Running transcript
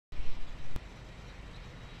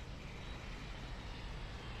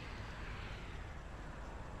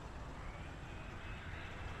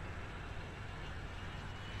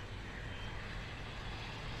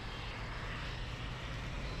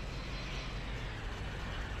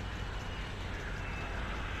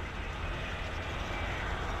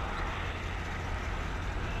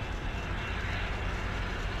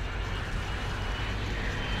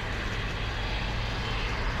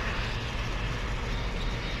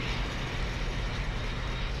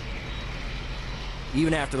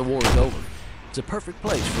even after the war is over. It's a perfect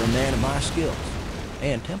place for a man of my skills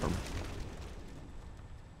and temperament.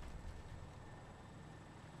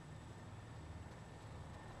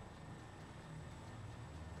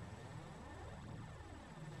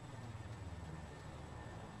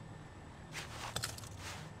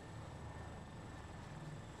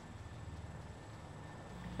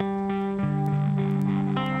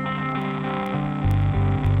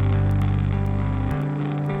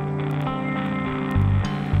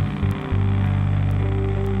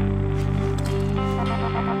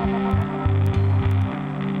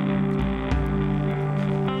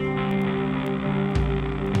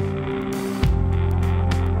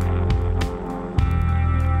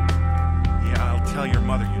 Tell your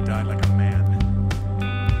mother you died like a man.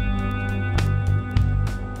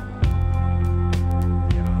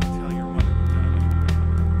 Yeah, I'll tell your mother you died like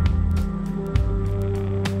a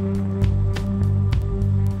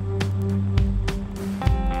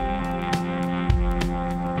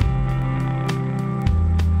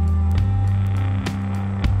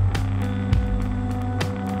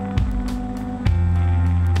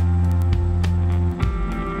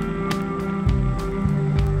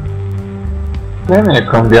Bene,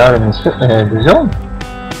 cambiare visione?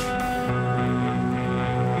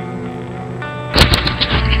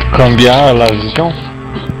 Cambiare la visione?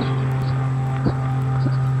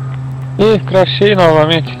 Crashei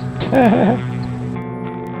novamente.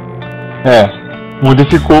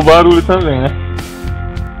 Modificou o barulho também, né?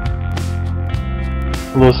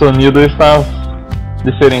 O sonido está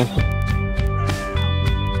diferente.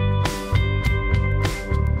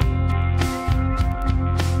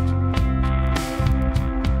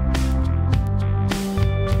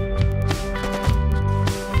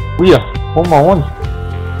 Uia, como aonde?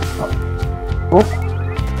 Ué?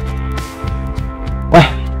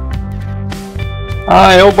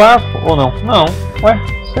 Ah, é o barco ou não? Não. Ué,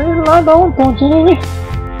 sei lá, dá um pontinho ali.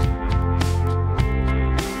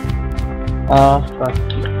 Ah, tá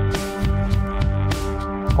aqui.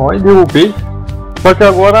 Olha, derrubei. Só que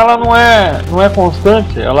agora ela não é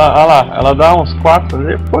constante. Ela dá uns 4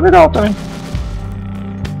 ali. Ficou legal também.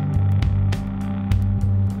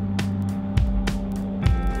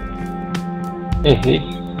 Errei.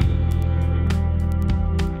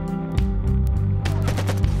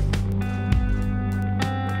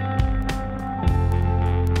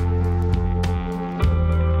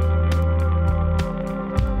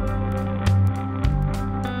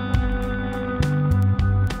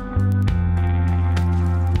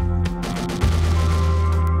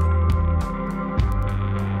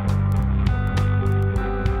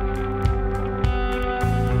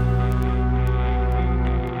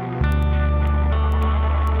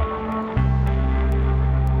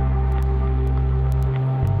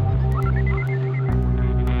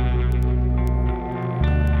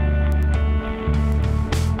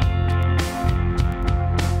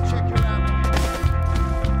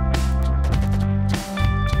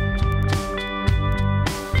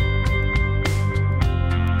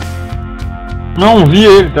 Não vi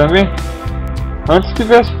ele também. Antes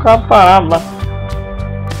tivesse ficado parado lá.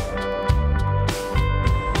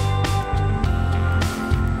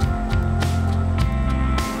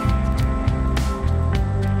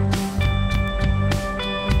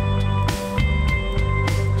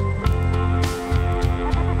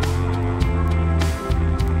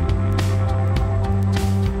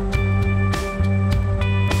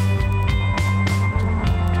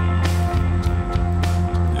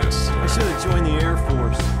 I should have joined the Air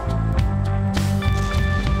Force.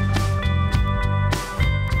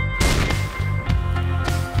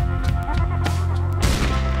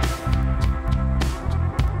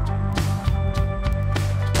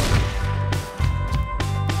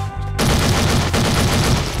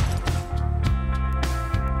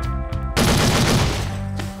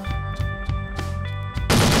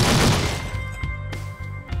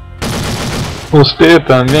 Você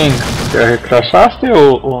também crachaste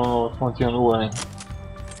ou continua, hein?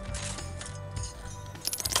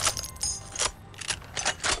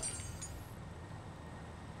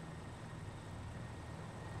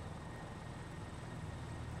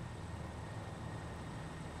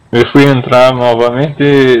 Eu fui entrar novamente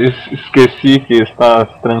e esqueci que está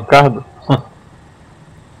trancado.